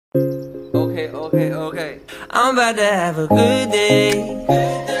Okay. I'm about to have a good day,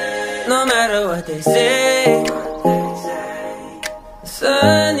 no matter what they say. The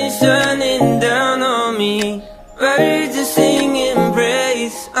sun is shining down on me, birds are singing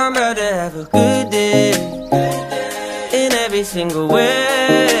praise. I'm about to have a good day, in every single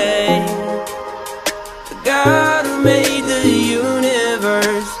way. The God who made the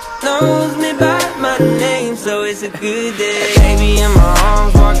universe knows me by my name, so it's a good day. Baby in my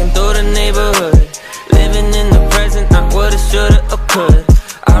arms, walking through the neighborhood, living in the present, not what I shoulda or could.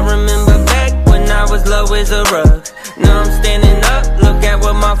 I remember back when I was low as a rug. Now I'm standing up, look at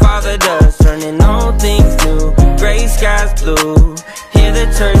what my father does, turning all things new, gray skies blue. Hear the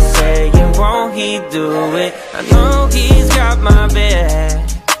church saying, won't he do it? I know he's got my back,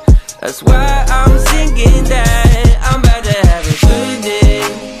 that's why I'm singing that. I'm about to have a good day,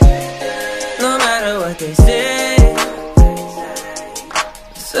 no matter what they say.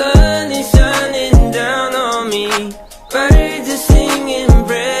 The sun is shining down on me, birds are singing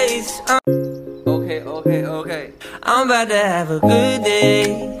praise. Okay. I'm about to have a good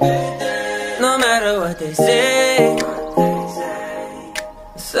day, no matter what they say.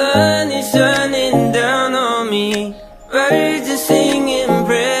 The sun is shining down on me, birds are singing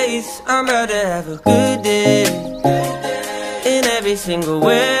praise. I'm about to have a good day, in every single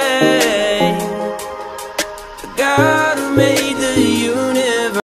way.